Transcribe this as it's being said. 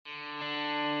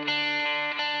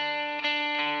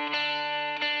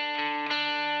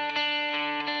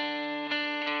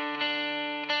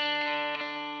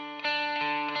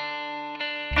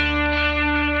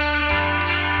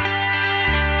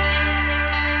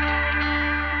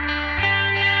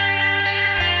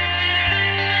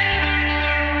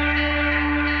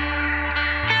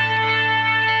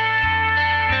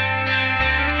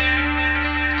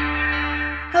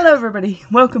Hello everybody,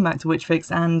 welcome back to Witch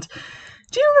Fix, and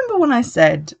do you remember when I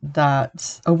said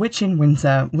that A Witch in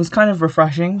Winter was kind of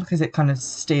refreshing because it kind of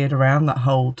steered around that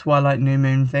whole Twilight New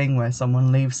Moon thing where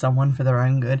someone leaves someone for their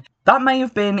own good? That may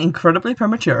have been incredibly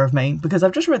premature of me because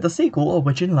I've just read the sequel, A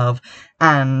Witch in Love,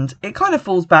 and it kind of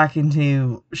falls back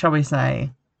into, shall we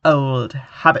say, old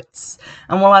habits.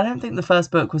 And while I don't think the first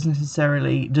book was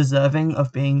necessarily deserving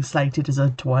of being slated as a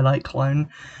Twilight clone,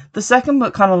 the second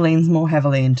book kind of leans more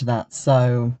heavily into that,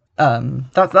 so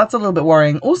that's a little bit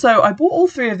worrying. Also, I bought all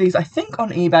three of these, I think,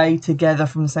 on eBay together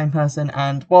from the same person,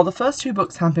 and while the first two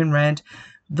books have been read,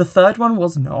 the third one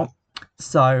was not,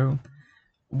 so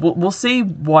we'll see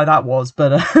why that was,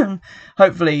 but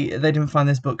hopefully they didn't find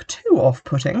this book too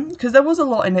off-putting, because there was a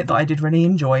lot in it that I did really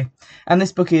enjoy. And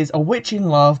this book is A Witch in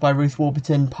Love by Ruth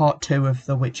Warburton, part 2 of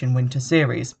the Witch in Winter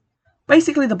series.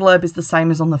 Basically, the blurb is the same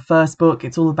as on the first book.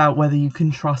 It's all about whether you can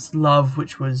trust love,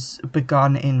 which was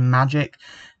begun in magic,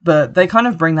 but they kind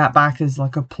of bring that back as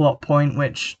like a plot point,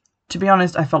 which, to be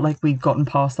honest, I felt like we'd gotten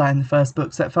past that in the first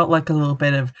book, so it felt like a little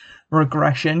bit of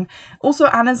regression. Also,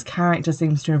 Anna's character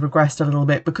seems to have regressed a little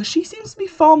bit because she seems to be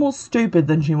far more stupid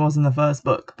than she was in the first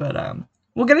book. But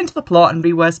we'll get into the plot and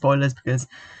beware spoilers because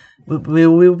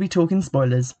we'll be talking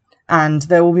spoilers. And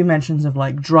there will be mentions of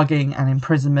like drugging and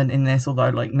imprisonment in this, although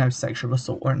like no sexual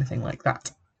assault or anything like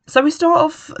that. So we start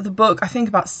off the book, I think,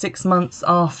 about 6 months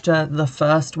after the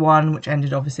first one, which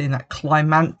ended obviously in that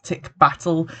climactic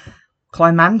battle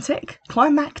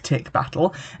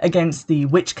against the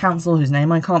Witch Council, whose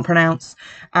name I can't pronounce,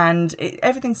 and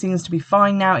everything seems to be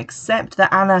fine now, except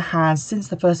that Anna has, since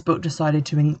the first book, decided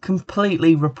to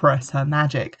completely repress her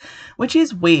magic, which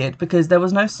is weird because there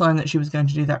was no sign that she was going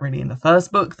to do that really in the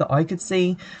first book that I could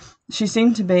see. She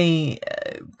seemed to be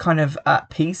kind of at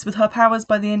peace with her powers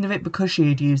by the end of it because she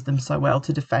had used them so well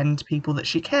to defend people that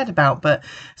she cared about. But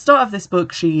start of this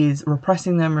book, she is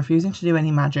repressing them, refusing to do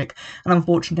any magic, and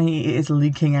unfortunately it is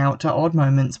leaking out at odd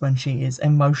moments when she is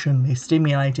emotionally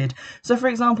stimulated. So for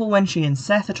example, when she and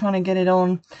Seth are trying to get it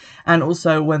on, and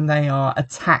also when they are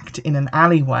attacked in an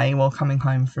alleyway while coming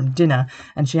home from dinner,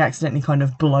 and she accidentally kind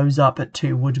of blows up at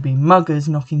 2 would-be muggers,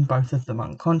 knocking both of them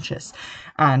unconscious.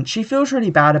 And she feels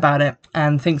really bad about it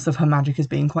and thinks of her magic as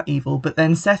being quite evil, but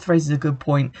then Seth raises a good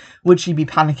point. Would she be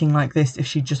panicking like this if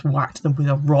she just whacked them with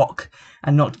a rock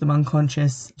and knocked them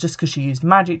unconscious? Just because she used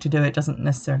magic to do it doesn't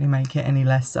necessarily make it any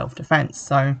less self-defense,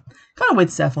 so kind of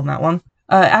with Seth on that one.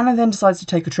 Anna then decides to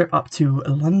take a trip up to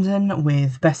London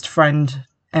with best friend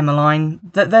Emmeline.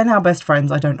 They're now best friends,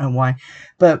 I don't know why,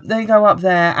 but they go up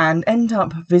there and end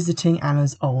up visiting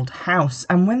Anna's old house,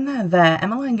 and when they're there,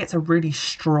 Emmeline gets a really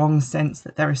strong sense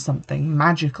that there is something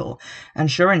magical, and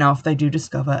sure enough, they do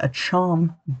discover a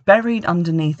charm buried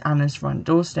underneath Anna's front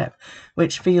doorstep,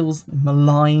 which feels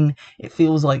malign. It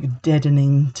feels like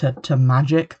deadening to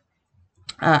magic,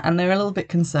 and they're a little bit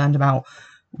concerned about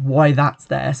why that's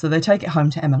there, so they take it home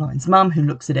to Emmeline's mum, who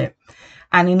looks at it.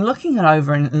 And in looking it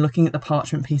over and looking at the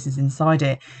parchment pieces inside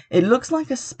it, it looks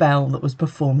like a spell that was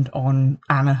performed on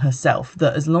Anna herself,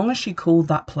 that as long as she called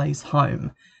that place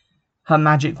home, her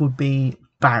magic would be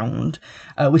bound,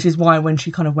 which is why when she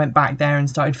kind of went back there and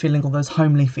started feeling all those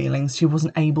homely feelings, she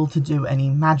wasn't able to do any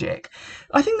magic.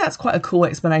 I think that's quite a cool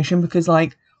explanation because,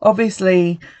 like,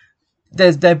 obviously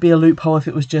there'd be a loophole if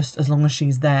it was just as long as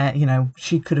she's there, you know,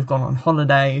 she could have gone on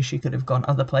holiday, she could have gone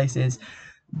other places,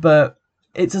 but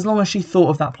it's as long as she thought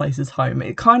of that place as home.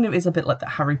 It kind of is a bit like that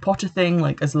Harry Potter thing,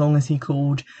 like as long as he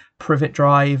called Privet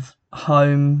Drive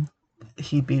home,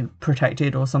 he'd be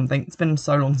protected or something. It's been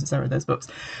so long since I read those books.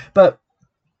 But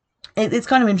it's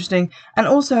kind of interesting. And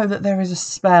also that there is a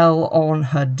spell on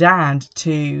her dad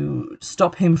to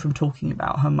stop him from talking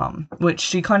about her mum, which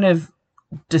she kind of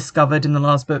discovered in the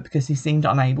last book because he seemed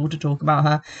unable to talk about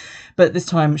her. But this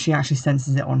time she actually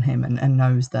senses it on him and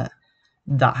knows that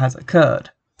that has occurred.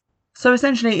 So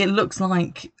essentially, it looks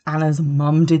like Anna's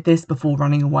mum did this before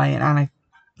running away, and Anna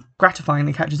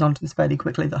gratifyingly catches on to this fairly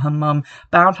quickly, that her mum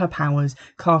bound her powers,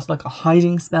 cast like a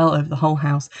hiding spell over the whole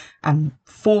house, and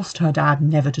forced her dad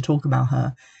never to talk about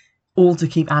her, all to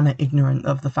keep Anna ignorant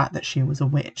of the fact that she was a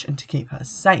witch and to keep her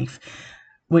safe.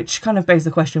 Which kind of begs the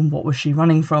question, what was she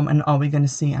running from, and are we going to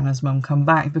see Anna's mum come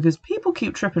back? Because people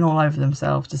keep tripping all over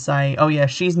themselves to say, oh yeah,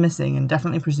 she's missing and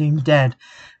definitely presumed dead,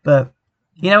 but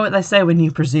you know what they say when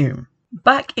you presume.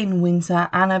 Back in winter,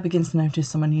 Anna begins to notice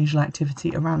some unusual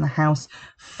activity around the house,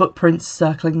 footprints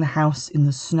circling the house in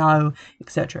the snow,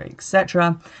 etc,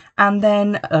 etc. And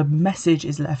then a message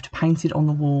is left painted on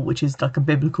the wall, which is like a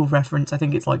biblical reference. I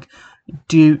think it's like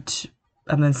Deut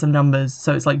and then some numbers,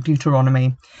 so it's like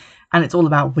Deuteronomy. and it's all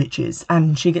about witches.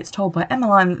 And she gets told by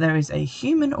Emmeline that there is a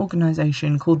human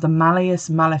organisation called the Malleus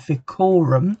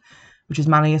Maleficorum, which is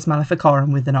Malleus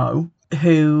Maleficarum with an O,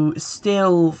 who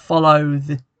still follow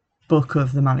the book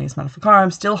of the Malleus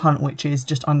Maleficarum, still hunt witches,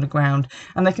 just underground,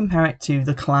 and they compare it to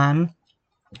the clan,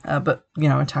 but, you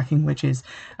know, attacking witches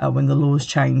when the laws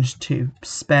changed to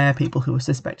spare people who were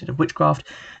suspected of witchcraft.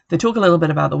 They talk a little bit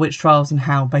about the witch trials and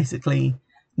how basically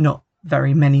not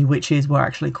very many witches were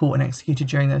actually caught and executed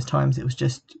during those times. It was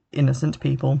just innocent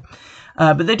people.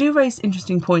 But they do raise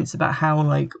interesting points about how,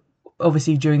 like,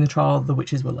 obviously during the trial the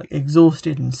witches were, like,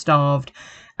 exhausted and starved,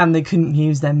 and they couldn't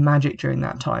use their magic during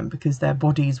that time because their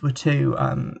bodies were too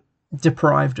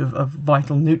deprived of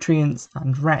vital nutrients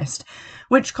and rest,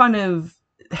 which kind of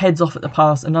heads off at the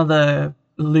pass another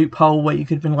loophole where you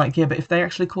could have been like, yeah, but if they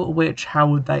actually caught a witch, how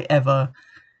would they ever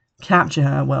capture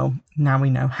her? Well, now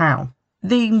we know how.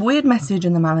 The weird message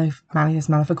in the Malleus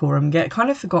Maleficorum get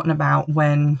kind of forgotten about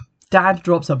when Dad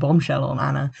drops a bombshell on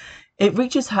Anna. It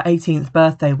reaches her 18th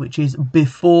birthday, which is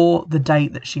before the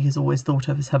date that she has always thought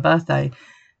of as her birthday,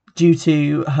 due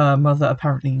to her mother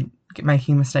apparently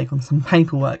making a mistake on some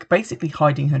paperwork, basically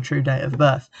hiding her true date of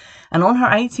birth. And on her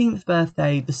 18th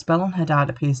birthday, the spell on her dad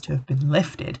appears to have been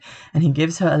lifted, and he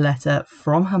gives her a letter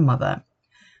from her mother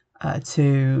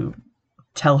to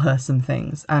tell her some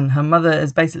things. And her mother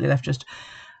has basically left just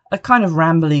a kind of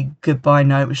rambly goodbye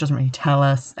note, which doesn't really tell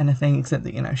us anything except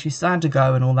that, you know, she's sad to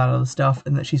go and all that other stuff,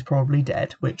 and that she's probably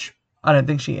dead, which I don't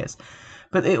think she is.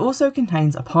 But it also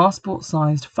contains a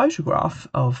passport-sized photograph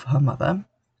of her mother.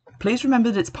 Please remember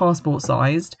that it's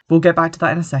passport-sized. We'll get back to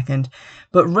that in a second.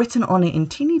 But written on it in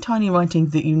teeny tiny writing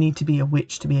that you need to be a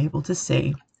witch to be able to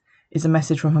see is a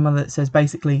message from her mother that says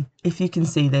basically, if you can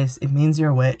see this, it means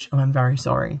you're a witch, and I'm very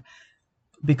sorry.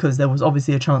 Because there was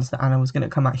obviously a chance that Anna was going to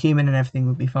come out human and everything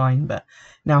would be fine, but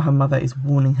now her mother is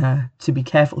warning her to be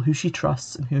careful who she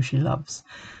trusts and who she loves.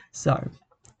 So,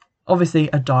 obviously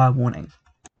a dire warning.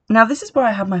 Now, this is where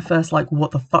I had my first, like,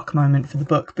 what the fuck moment for the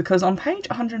book, because on page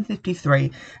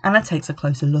 153, Anna takes a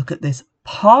closer look at this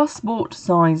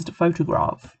passport-sized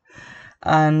photograph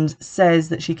and says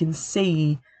that she can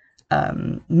see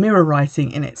mirror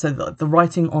writing in it, so the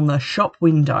writing on the shop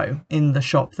window in the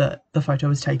shop that the photo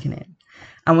was taken in.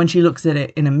 And when she looks at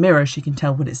it in a mirror, she can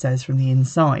tell what it says from the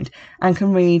inside and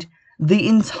can read the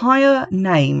entire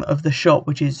name of the shop,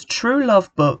 which is True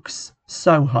Love Books,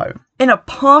 Soho, in a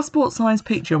passport-sized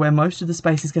picture where most of the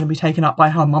space is going to be taken up by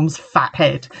her mum's fat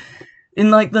head. In,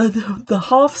 like, the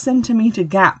half-centimetre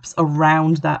gaps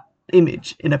around that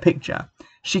image in a picture,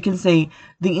 she can see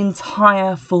the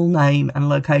entire full name and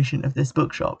location of this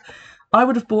bookshop. I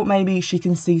would have thought maybe she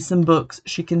can see some books,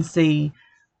 she can see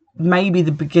maybe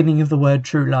the beginning of the word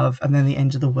true love and then the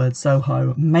end of the word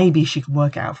Soho. Maybe she can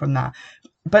work it out from that.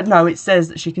 But no, it says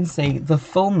that she can see the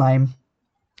full name.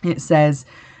 It says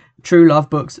True Love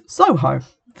Books, Soho,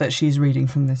 that she's reading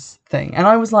from this thing. And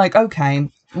I was like, okay,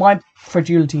 my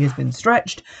credulity has been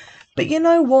stretched, but you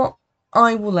know what?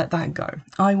 I will let that go.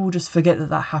 I will just forget that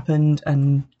that happened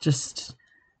and just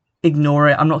ignore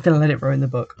it. I'm not going to let it ruin the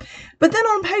book. But then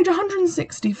on page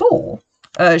 164,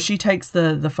 she takes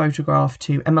the photograph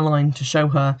to Emmeline to show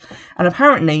her, and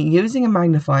apparently using a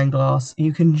magnifying glass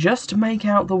you can just make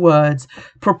out the words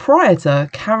Proprietor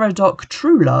Caradoc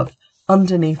Truelove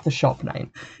underneath the shop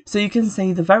name. So you can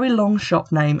see the very long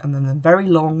shop name and then the very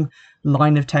long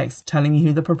line of text telling you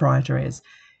who the proprietor is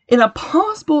in a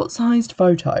passport-sized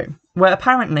photo, where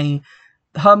apparently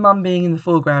her mum being in the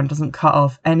foreground doesn't cut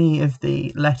off any of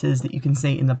the letters that you can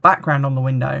see in the background on the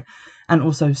window, and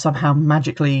also somehow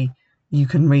magically you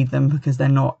can read them because they're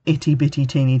not itty-bitty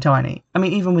teeny tiny. I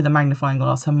mean, even with a magnifying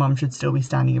glass, her mum should still be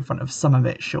standing in front of some of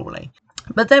it, surely.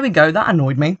 But there we go, that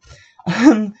annoyed me.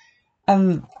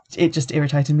 And it just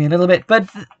irritated me a little bit. But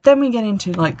then we get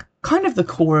into, like, kind of the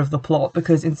core of the plot,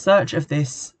 because in search of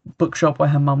this bookshop where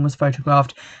her mum was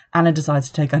photographed, Anna decides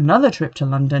to take another trip to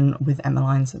London with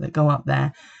Emmeline, so they go up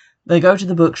there. They go to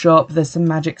the bookshop, there's some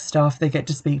magic stuff, they get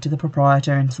to speak to the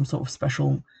proprietor in some sort of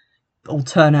special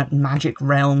alternate magic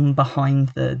realm behind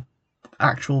the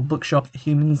actual bookshop that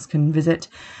humans can visit.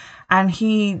 And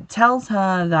he tells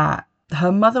her that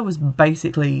her mother was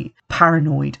basically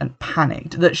paranoid and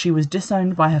panicked, that she was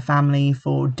disowned by her family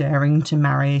for daring to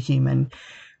marry a human,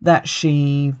 that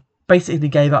she basically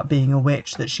gave up being a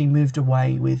witch, that she moved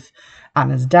away with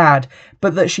Anna's dad,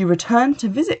 but that she returned to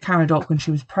visit Caradoc when she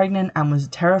was pregnant and was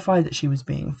terrified that she was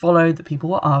being followed, that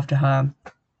people were after her,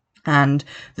 and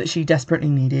that she desperately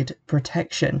needed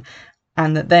protection,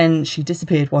 and that then she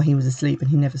disappeared while he was asleep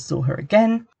and he never saw her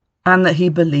again. and that he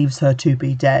believes her to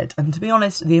be dead. And to be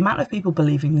honest, the amount of people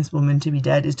believing this woman to be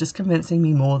dead is just convincing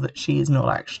me more that she is not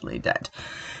actually dead.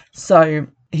 So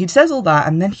he says all that,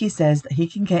 and then he says that he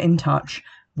can get in touch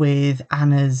with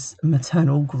Anna's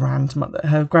maternal grandmother,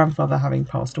 her grandfather having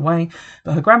passed away,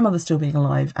 but her grandmother still being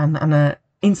alive, and Anna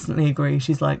instantly agrees.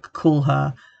 She's like, call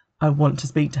her, I want to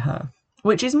speak to her.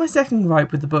 Which is my second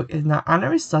gripe with the book, is that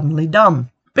Anna is suddenly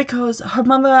dumb. Because her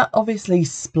mother obviously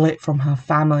split from her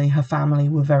family. Her family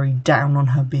were very down on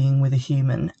her being with a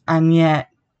human, and yet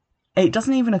it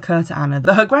doesn't even occur to Anna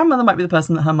that her grandmother might be the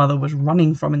person that her mother was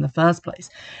running from in the first place,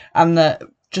 and that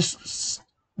just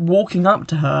walking up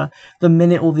to her the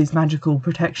minute all these magical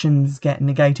protections get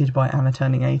negated by Anna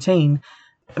turning 18,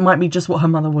 it might be just what her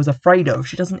mother was afraid of.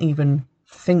 She doesn't even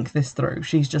think this through.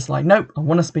 She's just like, nope, I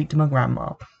want to speak to my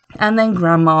grandma. And then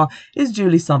Grandma is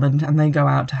duly summoned, and they go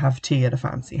out to have tea at a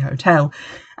fancy hotel.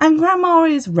 And Grandma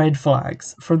is red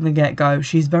flags from the get-go.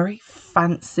 She's very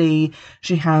fancy.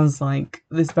 She has like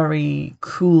this very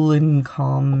cool and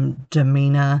calm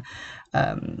demeanour.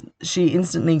 She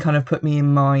instantly kind of put me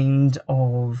in mind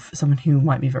of someone who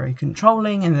might be very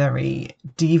controlling and very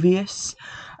devious,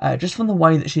 just from the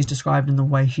way that she's described and the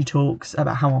way she talks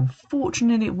about how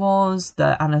unfortunate it was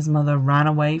that Anna's mother ran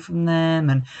away from them,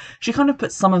 and she kind of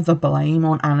puts some of the blame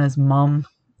on Anna's mum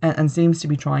and seems to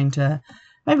be trying to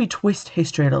maybe twist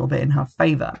history a little bit in her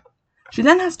favour. She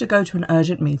then has to go to an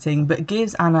urgent meeting, but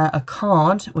gives Anna a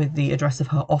card with the address of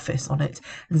her office on it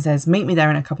and says, meet me there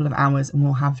in a couple of hours and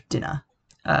we'll have dinner.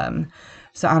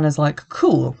 So Anna's like,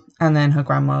 cool. And then her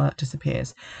grandma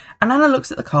disappears. And Anna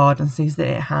looks at the card and sees that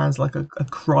it has like a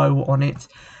crow on it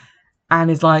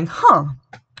and is like,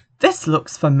 this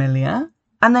looks familiar.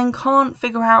 And then can't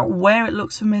figure out where it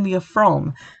looks familiar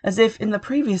from. As if in the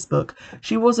previous book,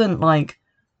 she wasn't like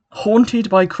haunted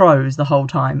by crows the whole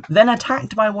time, then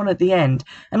attacked by one at the end,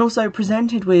 and also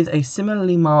presented with a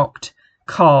similarly marked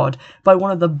card by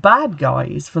one of the bad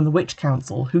guys from the Witch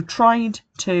Council who tried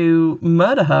to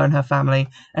murder her and her family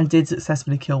and did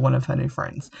successfully kill one of her new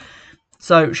friends.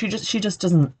 So she just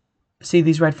doesn't see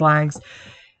these red flags.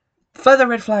 Further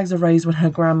red flags are raised when her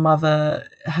grandmother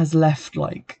has left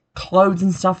like clothes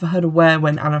and stuff for her to wear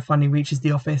when Anna finally reaches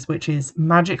the office, which is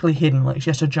magically hidden. Like she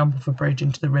has to jump off a bridge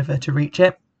into the river to reach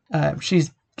it.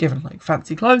 She's given like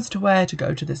fancy clothes to wear to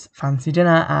go to this fancy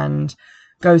dinner, and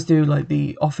goes through like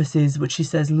the offices, which she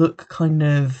says look kind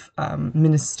of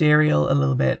ministerial, a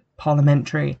little bit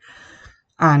parliamentary,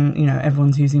 and you know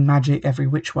everyone's using magic every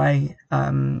which way.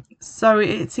 So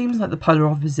it seems like the polar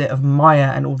opposite of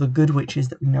Maya and all the good witches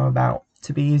that we know about,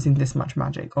 to be using this much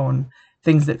magic on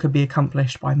things that could be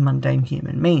accomplished by mundane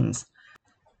human means.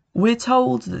 We're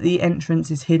told that the entrance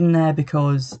is hidden there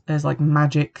because there's like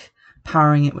magic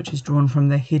powering it, which is drawn from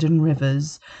the hidden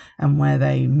rivers and where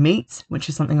they meet, which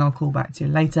is something I'll call back to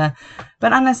later.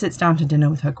 But Anna sits down to dinner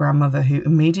with her grandmother, who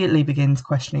immediately begins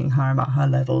questioning her about her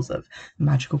levels of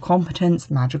magical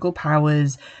competence, magical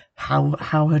powers,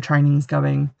 how her training's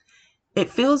going.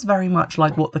 It feels very much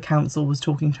like what the council was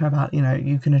talking to her about, you know,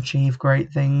 you can achieve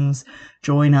great things,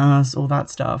 join us, all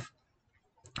that stuff.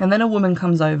 And then a woman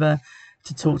comes over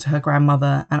to talk to her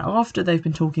grandmother, and after they've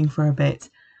been talking for a bit,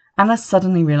 Anna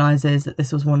suddenly realises that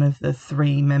this was one of the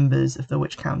 3 members of the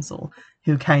Witch Council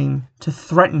who came to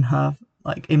threaten her,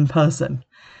 like, in person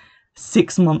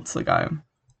 6 months ago.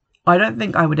 I don't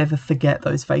think I would ever forget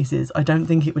those faces. I don't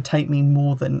think it would take me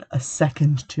more than a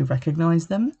second to recognise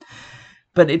them.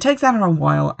 But it takes Anna a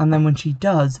while, and then when she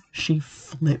does, she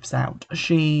flips out.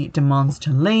 She demands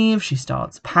to leave, she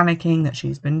starts panicking that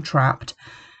she's been trapped,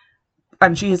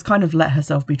 and she has kind of let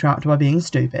herself be trapped by being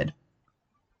stupid.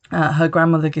 Her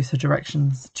grandmother gives her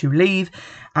directions to leave,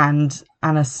 and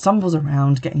Anna stumbles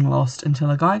around, getting lost,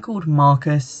 until a guy called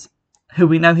Marcus, who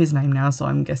we know his name now, so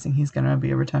I'm guessing he's going to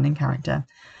be a returning character,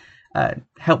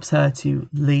 helps her to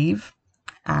leave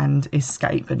and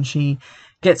escape. And she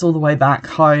gets all the way back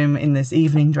home in this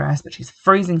evening dress, but she's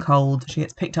freezing cold. She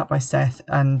gets picked up by Seth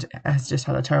and has just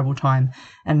had a terrible time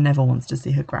and never wants to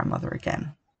see her grandmother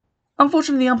again.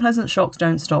 Unfortunately, the unpleasant shocks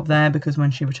don't stop there, because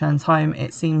when she returns home,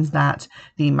 it seems that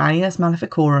the Malleus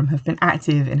Maleficorum have been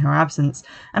active in her absence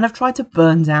and have tried to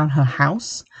burn down her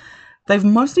house. They've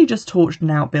mostly just torched an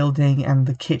outbuilding, and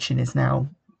the kitchen is now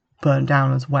burned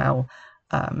down as well.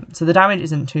 So the damage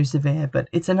isn't too severe, but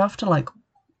it's enough to like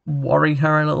worry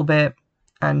her a little bit,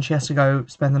 and she has to go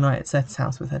spend the night at Seth's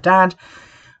house with her dad.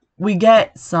 We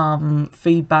get some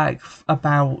feedback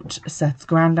about Seth's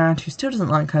granddad, who still doesn't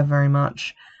like her very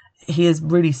much. He has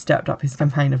really stepped up his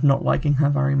campaign of not liking her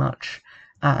very much.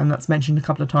 and that's mentioned a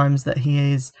couple of times that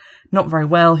he is not very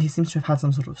well. He seems to have had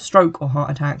some sort of stroke or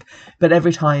heart attack, but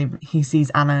every time he sees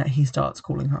Anna, he starts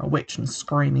calling her a witch and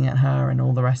screaming at her and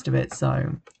all the rest of it,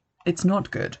 so it's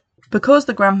not good. Because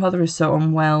the grandmother is so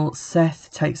unwell,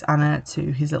 Seth takes Anna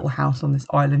to his little house on this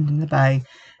island in the bay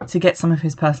to get some of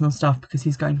his personal stuff because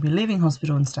he's going to be leaving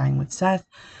hospital and staying with Seth.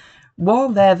 While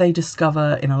there, they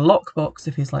discover in a lockbox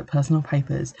of his personal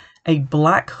papers a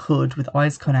black hood with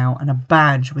eyes cut out and a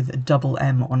badge with a double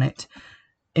M on it,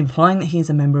 implying that he's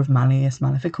a member of Malleus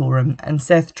Maleficorum, and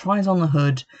Seth tries on the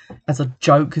hood as a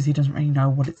joke because he doesn't really know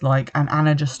what it's like, and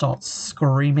Anna just starts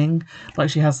screaming like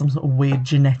she has some sort of weird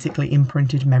genetically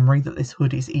imprinted memory that this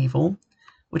hood is evil,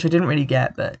 which I didn't really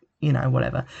get, but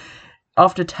whatever.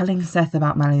 After telling Seth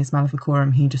about Malleus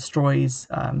Maleficorum, he destroys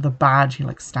the badge. He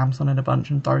stamps on it a bunch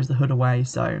and throws the hood away,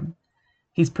 so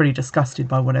he's pretty disgusted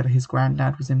by whatever his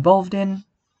granddad was involved in.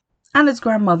 Anna's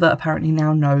grandmother apparently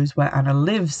now knows where Anna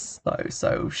lives, though,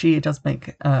 so she does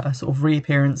make a sort of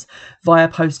reappearance via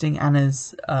posting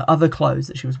Anna's other clothes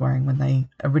that she was wearing when they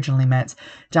originally met,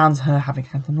 down to her having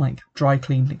had them dry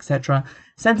cleaned, etc.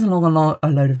 Sends along a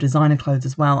load of designer clothes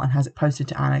as well, and has it posted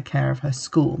to Anna, care of her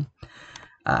school,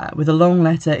 with a long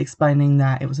letter explaining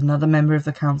that it was another member of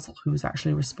the council who was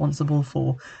actually responsible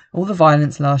for all the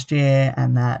violence last year,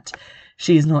 and that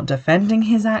she's not defending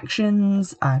his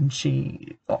actions, and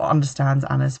she understands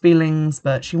Anna's feelings,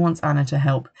 but she wants Anna to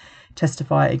help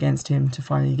testify against him to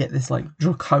finally get this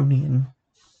draconian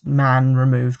man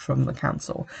removed from the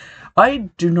council. I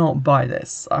do not buy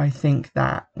this. I think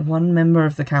that one member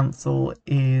of the council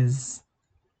is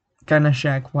going to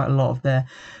share quite a lot of their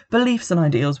beliefs and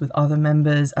ideals with other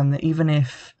members, and that even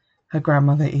if her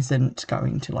grandmother isn't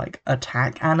going to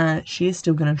attack Anna, she is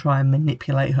still going to try and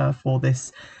manipulate her for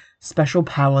this special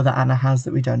power that Anna has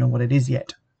that we don't know what it is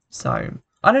yet. So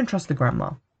I don't trust the grandma.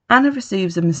 Anna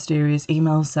receives a mysterious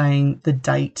email saying the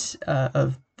date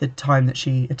of the time that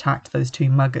she attacked those two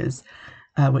muggers,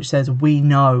 which says "we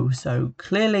know." So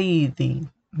clearly the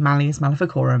Malleus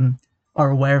Maleficorum are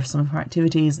aware of some of her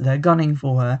activities. They're gunning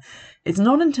for her. It's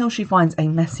not until she finds a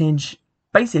message,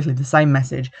 basically the same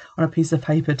message, on a piece of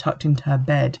paper tucked into her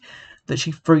bed, that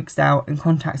she freaks out and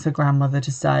contacts her grandmother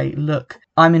to say, "Look,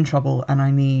 I'm in trouble and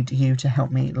I need you to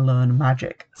help me learn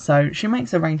magic." So she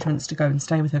makes arrangements to go and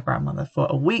stay with her grandmother for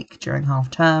a week during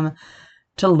half term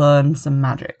to learn some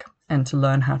magic and to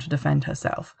learn how to defend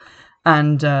herself.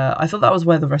 And I thought that was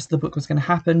where the rest of the book was going to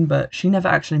happen, but she never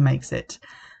actually makes it.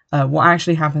 What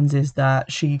actually happens is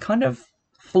that she kind of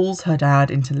fools her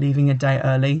dad into leaving a day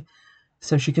early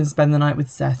so she can spend the night with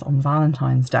Seth on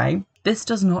Valentine's Day. This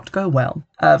does not go well.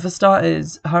 For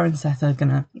starters, her and Seth are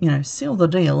gonna, seal the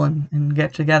deal and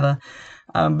get together.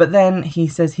 But then he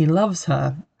says he loves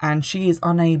her, and she is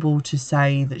unable to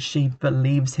say that she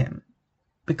believes him,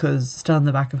 because still in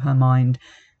the back of her mind,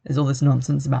 there's all this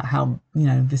nonsense about how,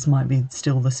 this might be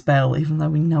still the spell, even though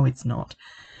we know it's not.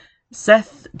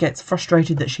 Seth gets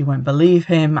frustrated that she won't believe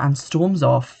him and storms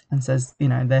off and says,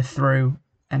 they're through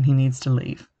and he needs to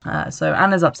leave. So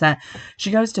Anna's upset.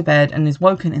 She goes to bed and is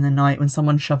woken in the night when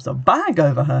someone shoves a bag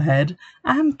over her head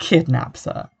and kidnaps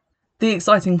her. The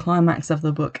exciting climax of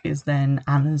the book is then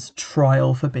Anna's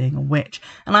trial for being a witch.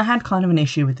 And I had kind of an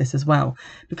issue with this as well,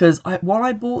 because while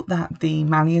I bought that the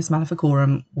Malleus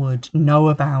Maleficorum would know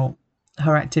about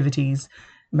her activities,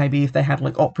 maybe if they had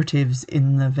operatives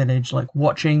in the village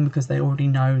watching, because they already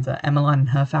know that Emmeline and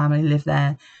her family live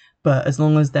there, but as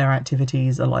long as their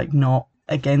activities are not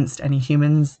against any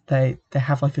humans, they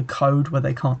have a code where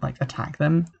they can't attack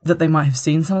them, that they might have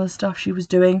seen some of the stuff she was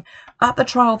doing. At the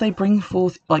trial, they bring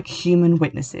forth human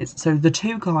witnesses. So the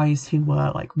two guys who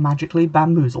were magically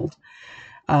bamboozled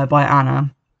by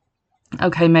Anna,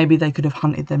 okay, maybe they could have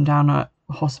hunted them down at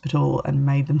a hospital and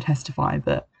made them testify,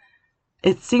 but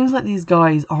it seems like these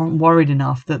guys aren't worried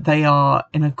enough that they are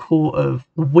in a court of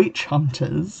witch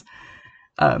hunters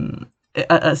at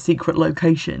a secret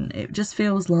location. It just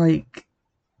feels like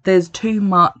there's too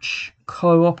much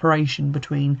cooperation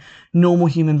between normal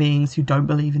human beings who don't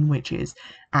believe in witches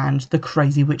and the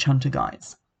crazy witch hunter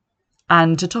guys.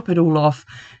 And to top it all off,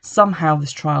 somehow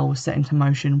this trial was set into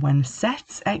motion when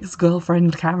Seth's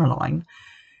ex-girlfriend Caroline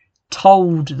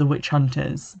told the witch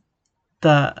hunters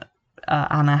that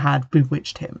Anna had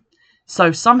bewitched him.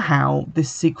 So somehow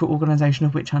this secret organisation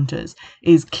of witch hunters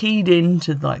is keyed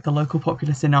into the local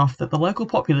populace enough that the local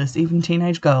populace, even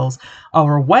teenage girls,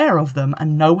 are aware of them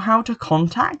and know how to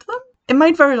contact them. It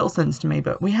made very little sense to me,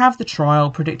 but we have the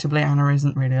trial. Predictably, Anna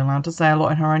isn't really allowed to say a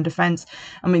lot in her own defence,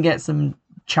 and we get some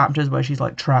chapters where she's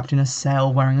trapped in a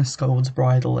cell wearing a scold's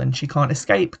bridle and she can't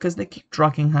escape because they keep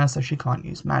drugging her so she can't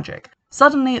use magic.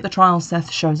 Suddenly at the trial,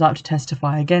 Seth shows up to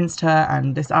testify against her,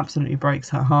 and this absolutely breaks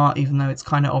her heart, even though it's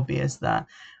kind of obvious that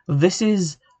this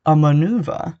is a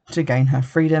maneuver to gain her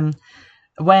freedom.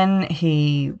 When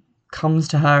he comes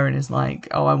to her and is like,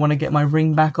 oh, I want to get my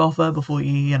ring back off her before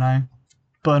you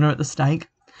burn her at the stake,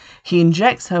 he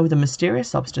injects her with a mysterious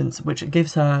substance which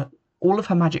gives her all of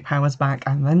her magic powers back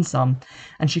and then some,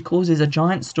 and she causes a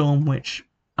giant storm which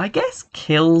I guess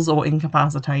kills or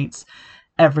incapacitates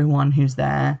everyone who's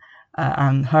there,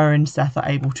 and her and Seth are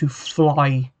able to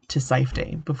fly to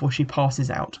safety before she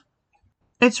passes out.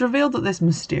 It's revealed that this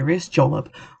mysterious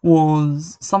jollop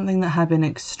was something that had been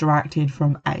extracted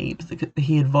from Abe, that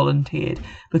he had volunteered,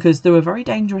 because through a very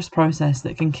dangerous process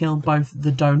that can kill both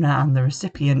the donor and the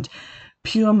recipient,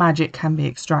 pure magic can be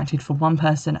extracted from one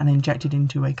person and injected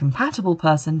into a compatible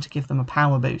person to give them a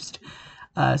power boost.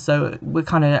 So we're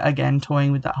kind of, again,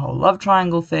 toying with that whole love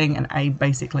triangle thing, and Abe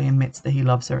basically admits that he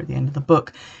loves her at the end of the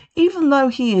book, even though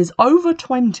he is over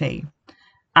 20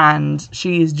 and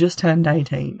she is just turned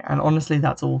 18, and honestly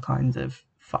that's all kinds of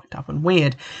fucked up and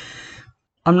weird.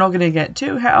 I'm not going to get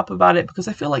too het up about it because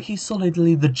I feel like he's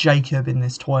solidly the Jacob in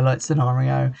this Twilight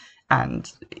scenario, and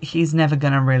he's never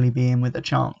going to really be in with a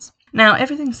chance. Now,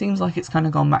 everything seems like it's kind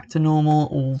of gone back to normal,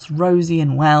 all's rosy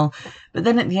and well, but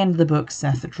then at the end of the book,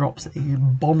 Seth drops a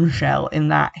bombshell in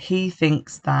that he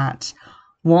thinks that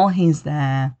while he's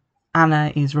there,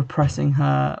 Anna is repressing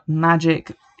her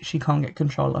magic. She can't get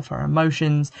control of her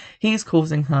emotions. He's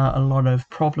causing her a lot of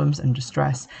problems and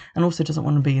distress, and also doesn't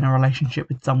want to be in a relationship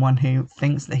with someone who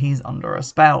thinks that he's under a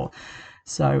spell.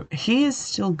 So he is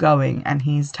still going, and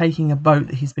he's taking a boat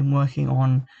that he's been working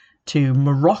on to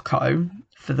Morocco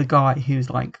for the guy who's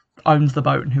owns the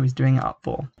boat and who he's doing it up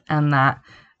for. And that,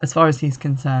 as far as he's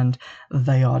concerned,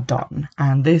 they are done.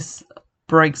 And this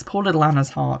breaks poor little Anna's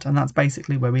heart, and that's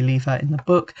basically where we leave her in the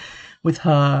book, with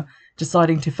her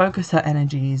deciding to focus her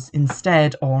energies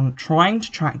instead on trying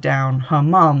to track down her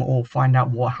mum or find out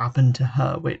what happened to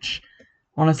her, which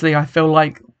honestly I feel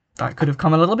like that could have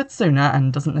come a little bit sooner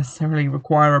and doesn't necessarily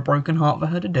require a broken heart for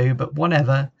her to do, but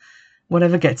whatever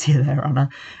gets you there, Anna.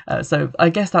 So I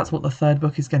guess that's what the third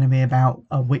book is going to be about,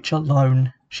 a witch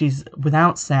alone. She's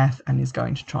without Seth and is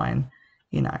going to try and,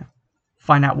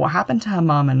 find out what happened to her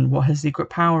mum and what her secret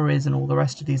power is and all the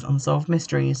rest of these unsolved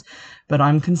mysteries. But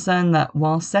I'm concerned that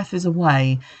while Seth is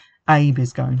away, Abe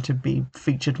is going to be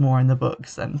featured more in the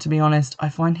books. And to be honest, I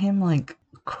find him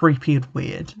creepy and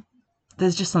weird.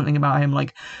 There's just something about him.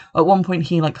 At one point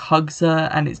he hugs her,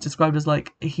 and it's described as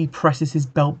he presses his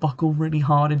belt buckle really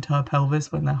hard into her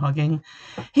pelvis when they're hugging.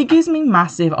 He gives me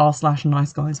massive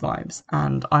r/nice guys vibes,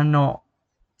 and I'm not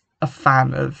a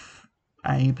fan of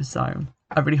Abe, so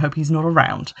I really hope he's not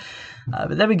around.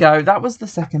 But there we go. That was the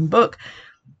second book.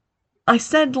 I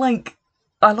said,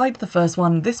 I liked the first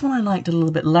one. This one I liked a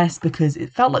little bit less because it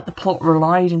felt like the plot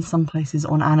relied in some places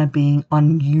on Anna being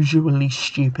unusually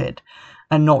stupid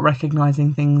and not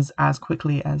recognising things as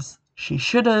quickly as she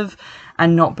should have,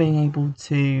 and not being able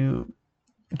to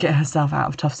get herself out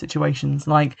of tough situations.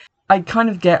 I kind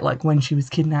of get, when she was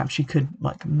kidnapped, she could,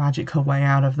 magic her way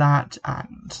out of that,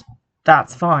 and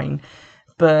that's fine.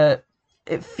 But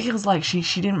it feels like she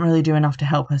didn't really do enough to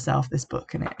help herself this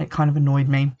book, and it kind of annoyed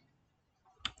me.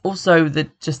 Also,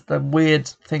 the weird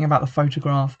thing about the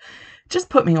photograph just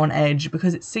put me on edge,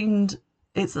 because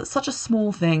it's such a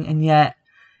small thing, and yet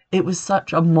it was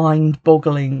such a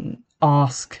mind-boggling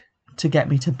ask to get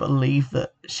me to believe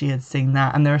that she had seen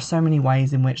that. And there are so many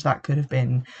ways in which that could have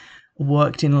been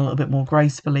worked in a little bit more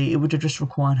gracefully. It would have just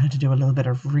required her to do a little bit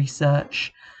of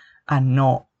research and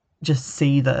not just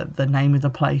see the name of the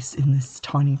place in this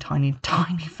tiny, tiny,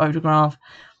 tiny photograph.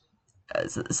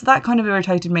 So that kind of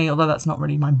irritated me, although that's not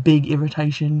really my big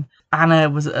irritation. Anna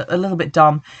was a little bit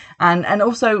dumb, and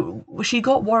also she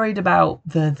got worried about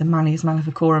the Malleus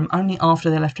Maleficarum only after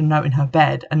they left a note in her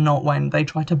bed, and not when they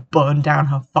tried to burn down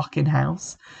her fucking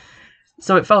house.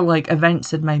 So it felt like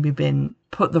events had maybe been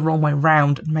put the wrong way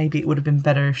round, and maybe it would have been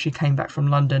better if she came back from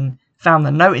London, found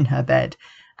the note in her bed,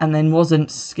 and then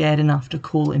wasn't scared enough to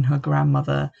call in her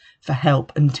grandmother for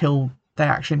help until they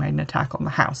actually made an attack on the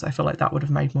house. I feel like that would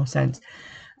have made more sense.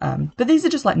 But these are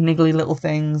just niggly little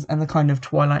things, and the kind of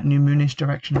Twilight New Moonish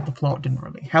direction of the plot didn't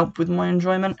really help with my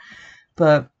enjoyment.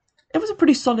 But it was a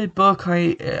pretty solid book.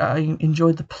 I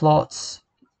enjoyed the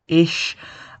plots-ish.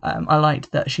 I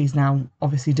liked that she's now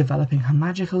obviously developing her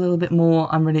magic a little bit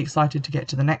more. I'm really excited to get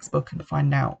to the next book and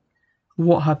find out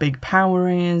what her big power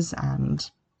is and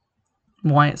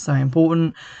why it's so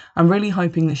important. I'm really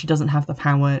hoping that she doesn't have the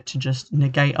power to just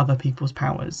negate other people's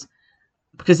powers,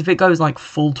 because if it goes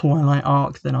full Twilight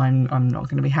arc, then I'm not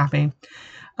going to be happy.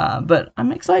 But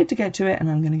I'm excited to get to it, and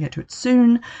I'm going to get to it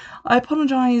soon. I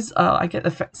apologise, I get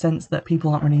the sense that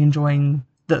people aren't really enjoying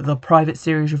the private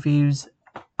series reviews.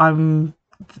 I'm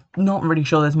not really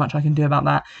sure there's much I can do about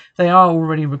that. They are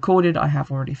already recorded, I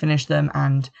have already finished them,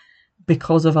 and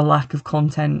because of a lack of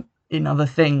content in other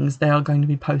things, they are going to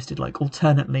be posted like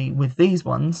alternately with these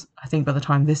ones. I think by the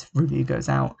time this review goes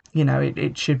out, you know,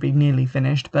 it should be nearly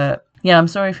finished. But yeah, I'm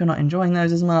sorry if you're not enjoying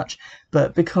those as much,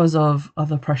 but because of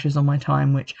other pressures on my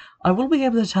time, which I will be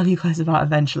able to tell you guys about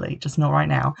eventually, just not right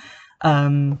now,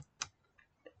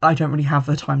 I don't really have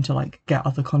the time to like get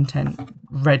other content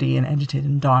ready and edited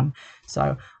and done.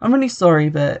 So I'm really sorry,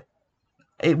 but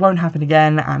it won't happen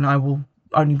again, and I will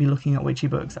only be looking at witchy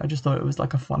books. I just thought it was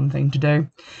like a fun thing to do.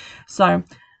 So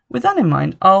with that in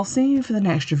mind, I'll see you for the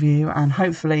next review, and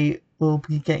hopefully we'll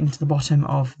be getting to the bottom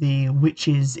of the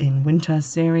Witches in Winter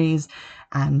series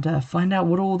and find out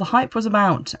what all the hype was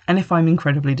about, and if I'm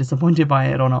incredibly disappointed by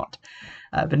it or not.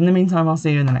 But in the meantime, I'll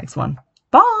see you in the next one.